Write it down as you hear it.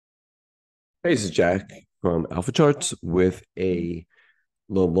Hey, this is Jack from Alpha Charts with the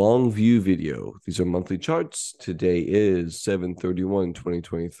long view video. These are monthly charts. Today is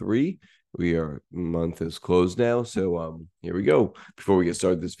 7/31/2023. Month is closed now. So here we go. Before we get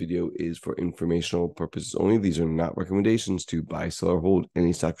started, this video is for informational purposes only. These are not recommendations to buy, sell, or hold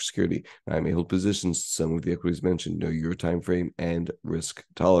any stock or security. I may hold positions. Some of the equities mentioned. Know your time frame and risk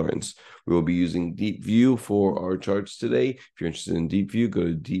tolerance. We will be using Deep View for our charts today. If you're interested in Deep View, go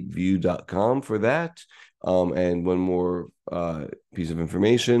to deepview.com for that. And one more piece of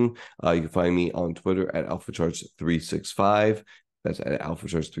information. You can find me on Twitter at AlphaCharts365. That's at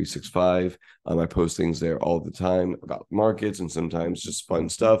AlphaCharts365. I post things there all the time about markets and sometimes just fun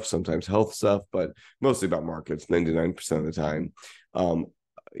stuff, sometimes health stuff, but mostly about markets 99% of the time.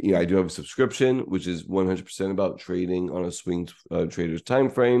 I do have a subscription, which is 100% about trading on a swing trader's time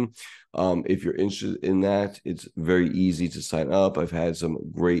frame. If you're interested in that, it's very easy to sign up. I've had some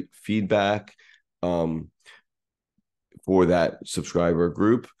great feedback for that subscriber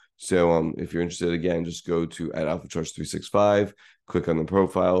group. So if you're interested, again, just go to at AlphaCharts365, click on the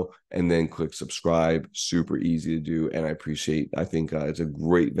profile, and then click subscribe. Super easy to do, and I think it's a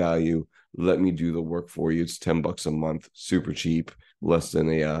great value. Let me do the work for you. It's $10 a month, super cheap, less than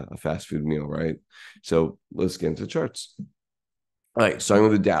a fast food meal, right? So let's get into the charts. All right, starting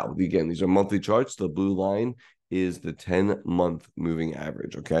with the Dow. Again, these are monthly charts. The blue line is the 10-month moving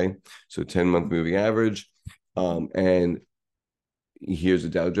average, okay? So 10-month moving average. And here's the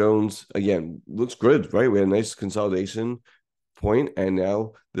Dow Jones. Again, looks good, right? We had a nice consolidation point, and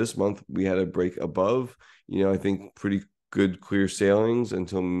now this month we had a break above. I think pretty good clear sailings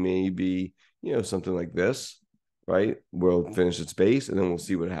until maybe, something like this, right? We'll finish its base, and then we'll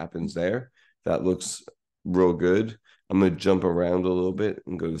see what happens there. That looks real good. I'm going to jump around a little bit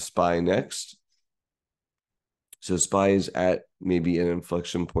and go to SPY next. So SPY is at maybe an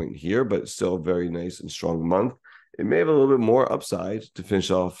inflection point here, but still a very nice and strong month. It may have a little bit more upside to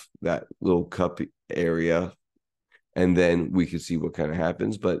finish off that little cup area, and then we could see what kind of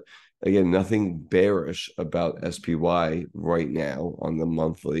happens. But again, nothing bearish about SPY right now on the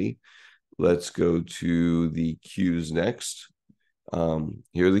monthly. Let's go to the Qs next.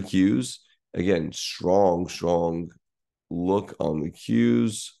 Here are the Qs. Again, strong look on the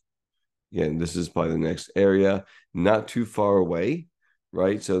Qs. Again, this is probably the next area, not too far away,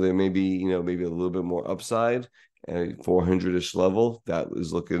 right? So there may be, maybe a little bit more upside at 400-ish level. That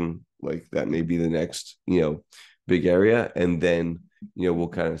is looking like that may be the next, big area. And then, we'll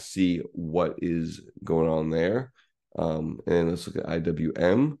kind of see what is going on there. And let's look at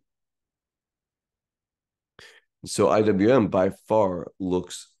IWM. So IWM by far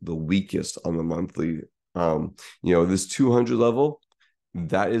looks the weakest on the monthly. This 200 level,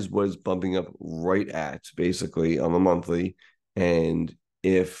 that is what it's bumping up right at basically on the monthly. And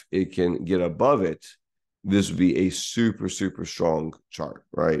if it can get above it, this would be a super strong chart,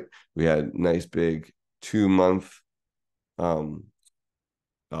 right? We had nice big 2-month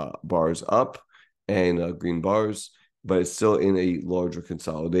bars up and green bars, but it's still in a larger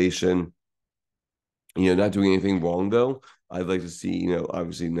consolidation. Not doing anything wrong though. I'd like to see,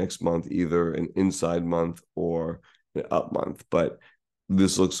 obviously next month either an inside month or an up month, but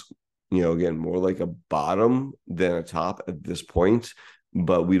this looks, again, more like a bottom than a top at this point.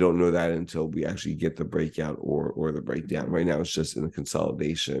 But we don't know that until we actually get the breakout or the breakdown. Right now, it's just in the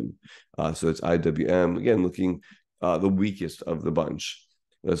consolidation. So it's IWM again, looking the weakest of the bunch.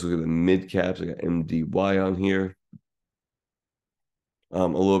 Let's look at the mid caps. I got MDY on here. A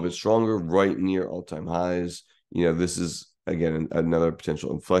little bit stronger, right near all-time highs. This is again another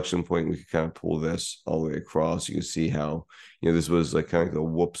potential inflection point. We could kind of pull this all the way across. You can see how this was like kind of the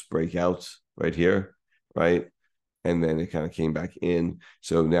whoops breakout right here, right? And then it kind of came back in.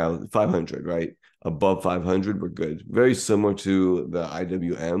 So now 500, right? Above 500, we're good. Very similar to the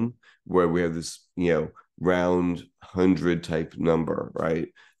IWM, where we have this, round 100 type number,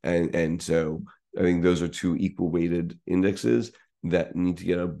 right? And so I think those are two equal weighted indexes that need to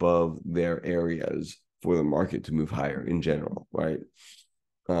get above their areas for the market to move higher in general, right?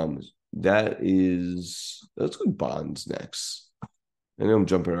 Let's go bonds next. I know I'm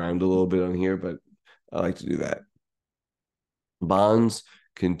jumping around a little bit on here, but I like to do that. Bonds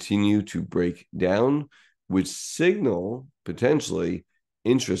continue to break down, which signal potentially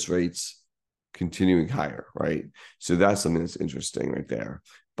interest rates continuing higher, right? So that's something that's interesting right there.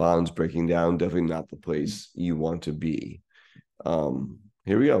 Bonds breaking down, definitely not the place you want to be.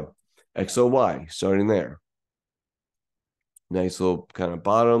 Here we go. XOY starting there. Nice little kind of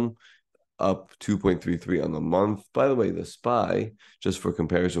bottom, up 2.33 on the month. By the way, the SPY, just for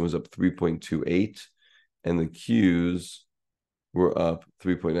comparison, was up 3.28, and the Qs we're up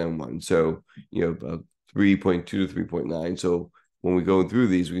 3.91. So, 3.2 to 3.9. So when we go through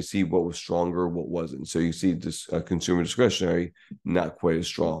these, we see what was stronger, what wasn't. So you see this consumer discretionary, not quite as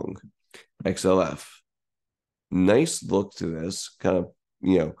strong. XLF, nice look to this kind of,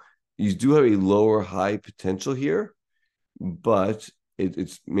 you do have a lower high potential here, but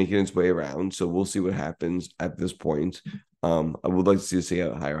it's making its way around. So we'll see what happens at this point. I would like to see it stay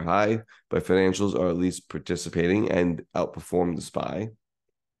at a higher high, but financials are at least participating and outperform the SPY.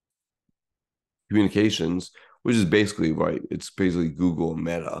 Communications, which is basically right, it's basically Google and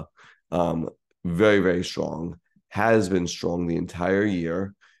Meta. Very, very strong, has been strong the entire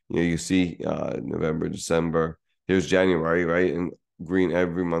year. You see November, December, here's January, right? And green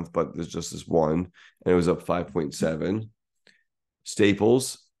every month, but there's just this one, and it was up 5.7.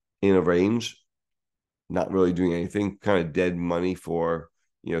 Staples in a range, not really doing anything, kind of dead money for,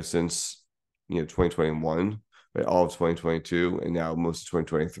 since, 2021, right? All of 2022, and now most of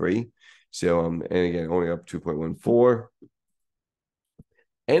 2023. So, and again, only up 2.14.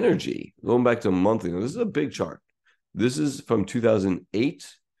 Energy, going back to monthly, now, this is a big chart. This is from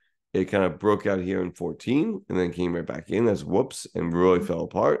 2008. It kind of broke out here in 14 and then came right back in. That's whoops, and really fell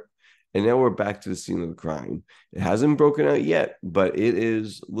apart. And now we're back to the scene of the crime. It hasn't broken out yet, but it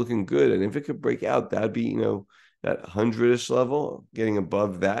is looking good. And if it could break out, that'd be, that 100-ish level, getting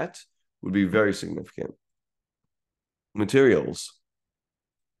above that would be very significant. Materials.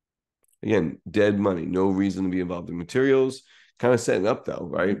 Again, dead money. No reason to be involved in materials. Kind of setting up, though,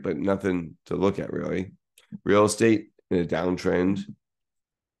 right? But nothing to look at, really. Real estate in a downtrend.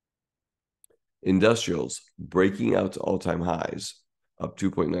 Industrials breaking out to all-time highs, up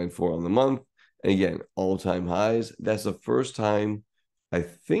 2.94 on the month. And again, all-time highs. That's the first time I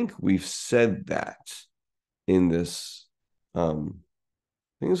think we've said that in this. I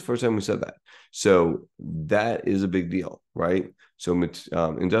think it's the first time we said that. So that is a big deal, right? So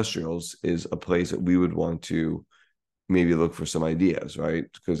industrials is a place that we would want to maybe look for some ideas, right?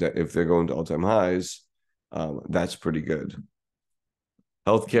 Because if they're going to all-time highs, that's pretty good.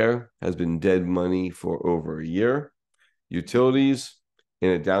 Healthcare has been dead money for over a year. Utilities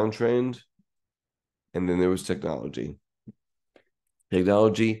in a downtrend. And then there was technology.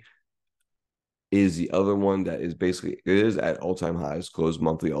 Technology is the other one that is basically, it is at all-time highs, closed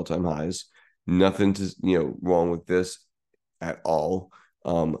monthly all-time highs. Nothing to, wrong with this at all.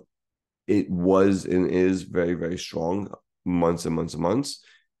 It was and is very, very strong months and months and months.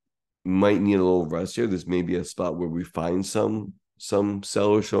 Might need a little rest here. This may be a spot where we find some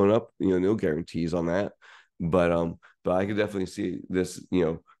sellers showing up, no guarantees on that. But I could definitely see this,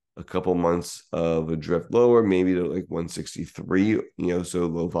 a couple months of a drift lower, maybe to like 163, so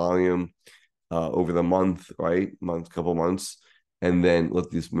low volume over the month, right? Couple months, and then let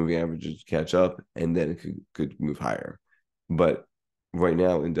these moving averages catch up, and then it could move higher. But right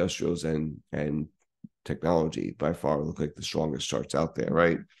now, industrials and technology by far look like the strongest charts out there,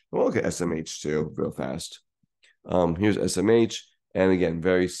 right? We'll look at SMH too, real fast. Here's SMH, and again,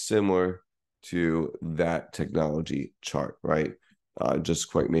 very similar to that technology chart, right?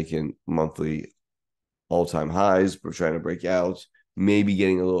 Just quite making monthly all-time highs. We're trying to break out, maybe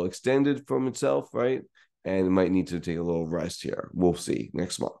getting a little extended from itself, right? And it might need to take a little rest here. We'll see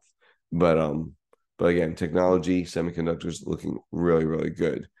next month. But again, technology, semiconductors looking really, really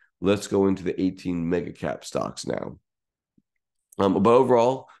good. Let's go into the 18 mega cap stocks now. But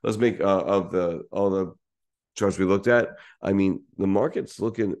overall, let's make all the charts we looked at. I mean, the market's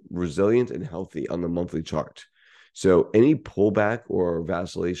looking resilient and healthy on the monthly chart. So any pullback or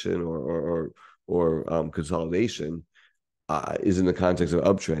vacillation or consolidation is in the context of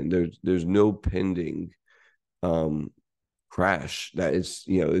uptrend. There's no pending crash that is,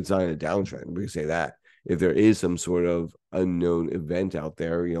 it's not a downtrend. We can say that. If there is some sort of unknown event out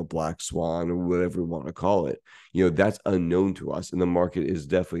there, black swan or whatever we want to call it, that's unknown to us. And the market is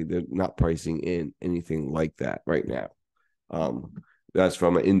definitely, they're not pricing in anything like that right now. That's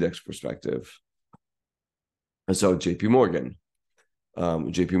from an index perspective. So JP Morgan.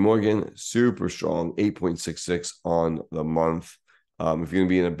 JP Morgan, super strong, 8.66 on the month. If you're going to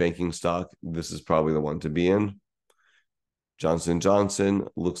be in a banking stock, this is probably the one to be in. Johnson & Johnson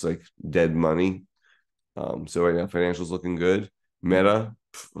looks like dead money. So right now, financials looking good. Meta,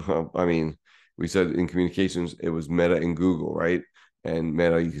 I mean, we said in communications, it was Meta and Google, right? And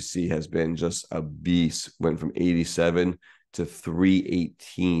Meta, you can see, has been just a beast. Went from 87 to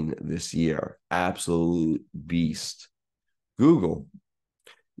 318 this year. Absolute beast. Google,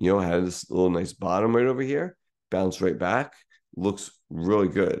 had this little nice bottom right over here. Bounced right back. Looks really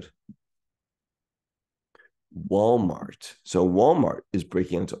good. Walmart. So Walmart is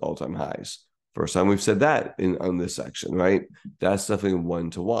breaking into all-time highs. First time we've said that on this section, right? That's definitely one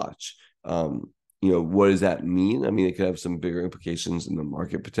to watch. What does that mean? I mean, it could have some bigger implications in the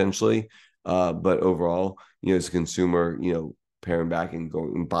market potentially. But overall, as a consumer, paring back and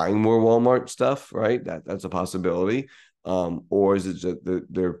going and buying more Walmart stuff, right? That's a possibility. Or is it just that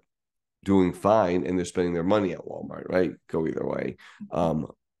they're doing fine and they're spending their money at Walmart, right? Go either way.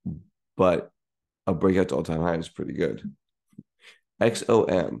 But a breakout to all-time high is pretty good.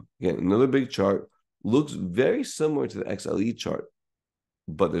 XOM, again, another big chart, looks very similar to the XLE chart,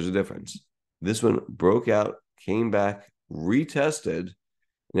 but there's a difference. This one broke out, came back, retested,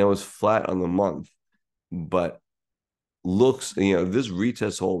 and it was flat on the month, but looks, this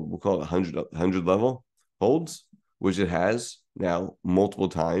retest hold, we'll call it 100 level holds, which it has now multiple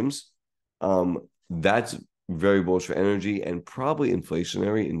times. That's very bullish for energy and probably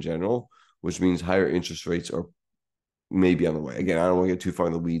inflationary in general, which means higher interest rates are maybe on the way. Again, I don't want to get too far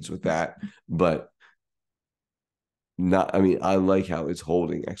in the weeds with that, but I like how it's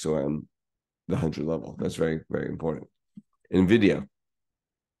holding XOM, the 100 level. That's very, very important. NVIDIA.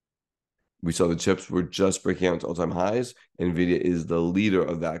 We saw the chips were just breaking out to all-time highs. NVIDIA is the leader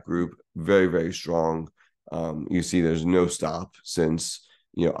of that group. Very, very strong. You see there's no stop since,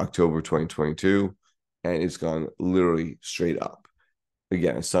 October 2022, and it's gone literally straight up.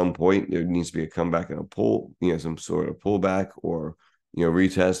 Again, at some point, there needs to be a comeback and a pull, some sort of pullback or,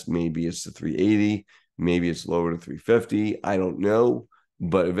 retest. Maybe it's to 380. Maybe it's lower to 350. I don't know.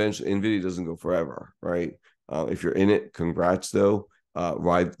 But eventually, NVIDIA doesn't go forever, right? If you're in it, congrats, though.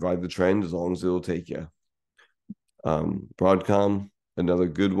 Ride the trend as long as it'll take you. Broadcom, another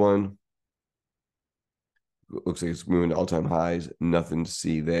good one. Looks like it's moving to all-time highs. Nothing to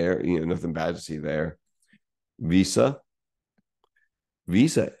see there. Nothing bad to see there. Visa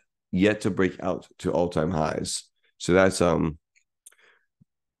yet to break out to all-time highs. So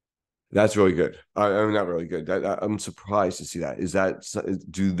that's really good. I'm not really good. I'm surprised to see that. Is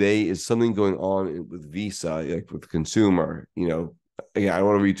something going on with Visa, like with consumer? Again, I don't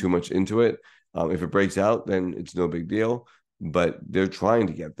want to read too much into it. If it breaks out, then it's no big deal. But they're trying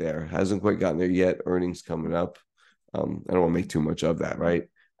to get there. Hasn't quite gotten there yet. Earnings coming up. I don't want to make too much of that, right?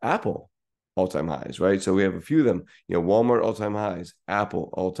 Apple, all-time highs, right? So we have a few of them. Walmart, all-time highs.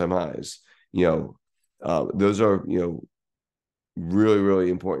 Apple, all-time highs. Those are, really, really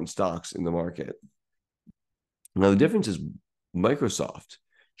important stocks in the market. Now, the difference is Microsoft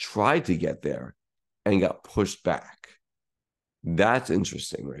tried to get there and got pushed back. That's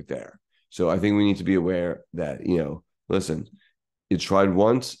interesting right there. So I think we need to be aware that, listen, it tried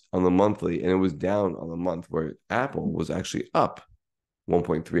once on the monthly and it was down on the month, where Apple was actually up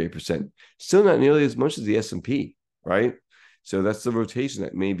 1.38%. Still not nearly as much as the S&P, right? So that's the rotation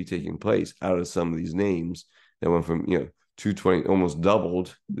that may be taking place out of some of these names that went from, 220, almost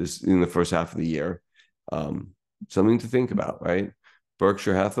doubled this in the first half of the year. Something to think about, right?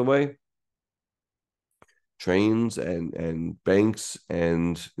 Berkshire Hathaway, trains and banks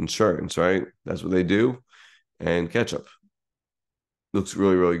and insurance, right? That's what they do. And ketchup looks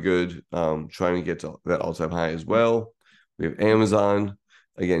really, really good. Trying to get to that all-time high as well. We have Amazon.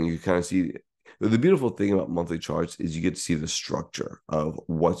 Again, you kind of see the beautiful thing about monthly charts is you get to see the structure of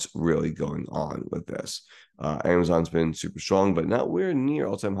what's really going on with this. Amazon's been super strong, but not where near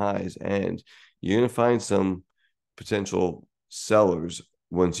all-time highs. And you're going to find some potential sellers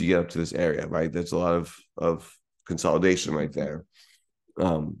once you get up to this area, right? There's a lot of consolidation right there.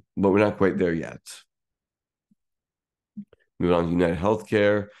 But we're not quite there yet. Moving on to United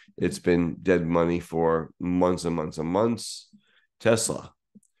Healthcare. It's been dead money for months and months and months. Tesla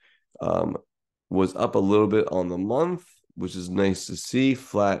was up a little bit on the month, which is nice to see.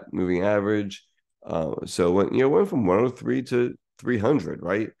 Flat moving average. So went from 103 to 300,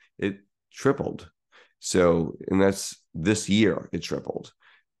 right? It tripled. So, and that's this year, it tripled.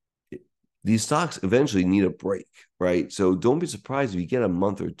 These stocks eventually need a break, right? So don't be surprised if you get a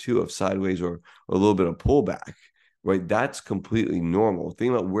month or two of sideways or a little bit of pullback, right? That's completely normal.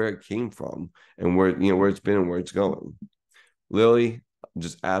 Think about where it came from and where it's been and where it's going. Lilly,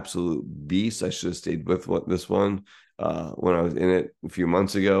 just absolute beast. I should have stayed with this one when I was in it a few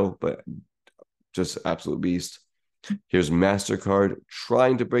months ago, but just absolute beast. Here's MasterCard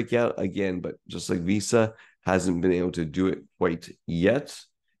trying to break out again, but just like Visa, hasn't been able to do it quite yet.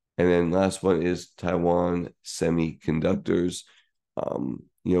 And then last one is Taiwan Semiconductors.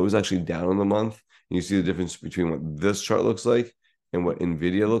 It was actually down on the month. And you see the difference between what this chart looks like and what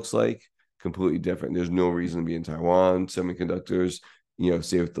NVIDIA looks like. Completely different. There's no reason to be in Taiwan Semiconductors.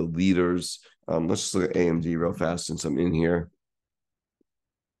 Stay with the leaders. Let's just look at AMD real fast since I'm in here.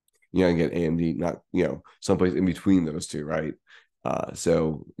 And get AMD, not, someplace in between those two, right?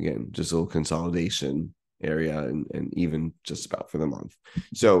 So again, just a little consolidation area, and even just about for the month.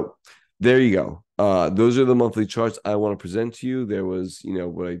 So there you go. Those are the monthly charts I want to present to you. There was,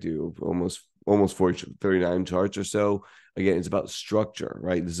 what I do, almost 40, 39 charts or so. Again, it's about structure,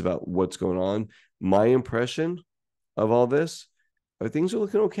 right? This is about what's going on. My impression of all this are things are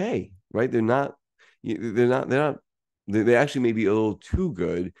looking okay, right? They actually may be a little too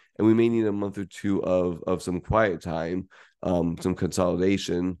good, and we may need a month or two of some quiet time, some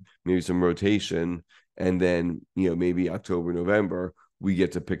consolidation, maybe some rotation, and then maybe October, November we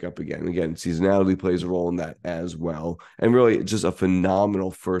get to pick up again. Again, seasonality plays a role in that as well, and really it's just a phenomenal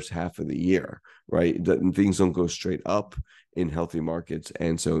first half of the year, right? Things don't go straight up in healthy markets,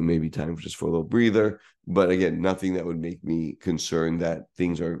 and so it may be time just for a little breather. But again, nothing that would make me concerned that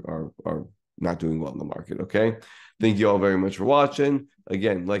things are not doing well in the market. Okay. Thank you all very much for watching.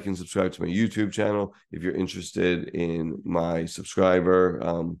 Again, like and subscribe to my YouTube channel. If you're interested in my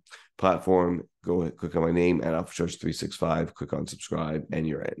subscriber platform, go ahead, click on my name at AlphaCharts365, click on subscribe, and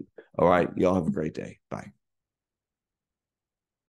you're in. All right. Y'all have a great day. Bye.